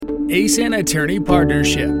ASIN Attorney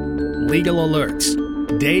Partnership. Legal alerts.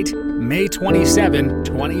 Date May 27,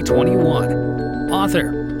 2021.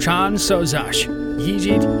 Author Can Sözdaş,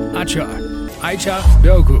 Yiğit Açar, Ayça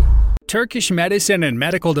Dogu. Turkish Medicine and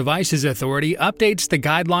Medical Devices Authority updates the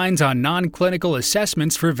guidelines on non-clinical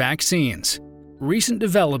assessments for vaccines. Recent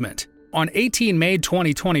development. On 18 May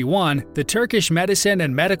 2021, the Turkish Medicine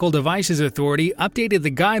and Medical Devices Authority updated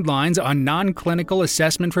the guidelines on non-clinical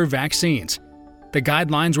assessment for vaccines. The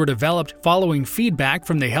guidelines were developed following feedback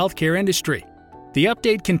from the healthcare industry. The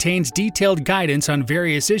update contains detailed guidance on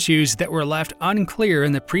various issues that were left unclear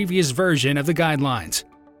in the previous version of the guidelines.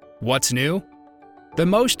 What's new? The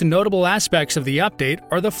most notable aspects of the update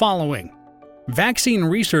are the following. Vaccine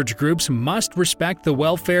research groups must respect the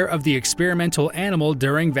welfare of the experimental animal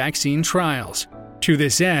during vaccine trials. To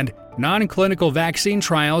this end, non-clinical vaccine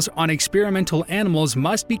trials on experimental animals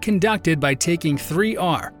must be conducted by taking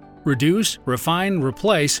 3R reduce, refine,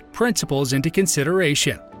 replace principles into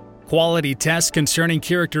consideration. Quality tests concerning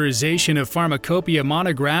characterization of pharmacopoeia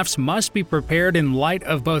monographs must be prepared in light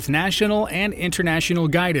of both national and international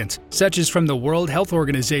guidance, such as from the World Health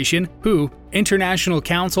Organization, WHO, International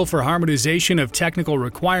Council for Harmonization of Technical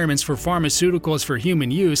Requirements for Pharmaceuticals for Human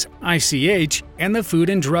Use, ICH, and the Food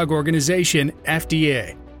and Drug Organization,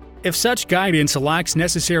 FDA. If such guidance lacks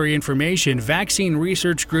necessary information, vaccine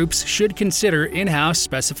research groups should consider in-house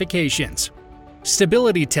specifications.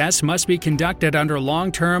 Stability tests must be conducted under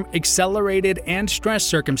long-term, accelerated, and stress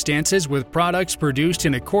circumstances with products produced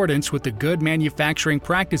in accordance with the Good Manufacturing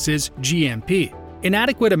Practices (GMP).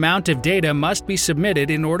 Inadequate amount of data must be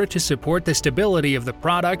submitted in order to support the stability of the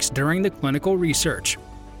products during the clinical research.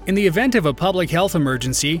 In the event of a public health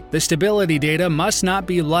emergency, the stability data must not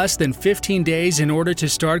be less than 15 days in order to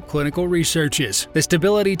start clinical researches. The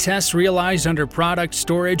stability tests realized under product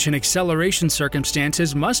storage and acceleration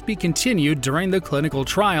circumstances must be continued during the clinical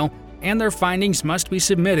trial, and their findings must be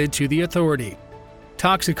submitted to the authority.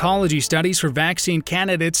 Toxicology studies for vaccine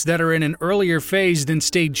candidates that are in an earlier phase than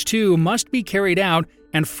Stage 2 must be carried out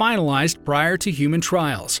and finalized prior to human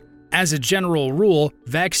trials. As a general rule,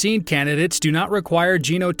 vaccine candidates do not require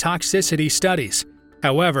genotoxicity studies.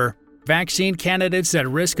 However, vaccine candidates at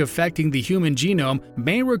risk affecting the human genome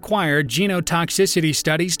may require genotoxicity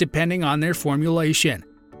studies depending on their formulation.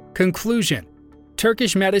 Conclusion: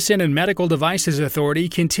 Turkish Medicine and Medical Devices Authority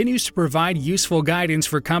continues to provide useful guidance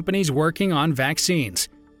for companies working on vaccines.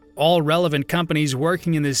 All relevant companies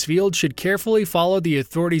working in this field should carefully follow the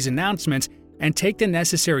authority's announcements and take the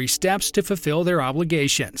necessary steps to fulfill their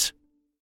obligations.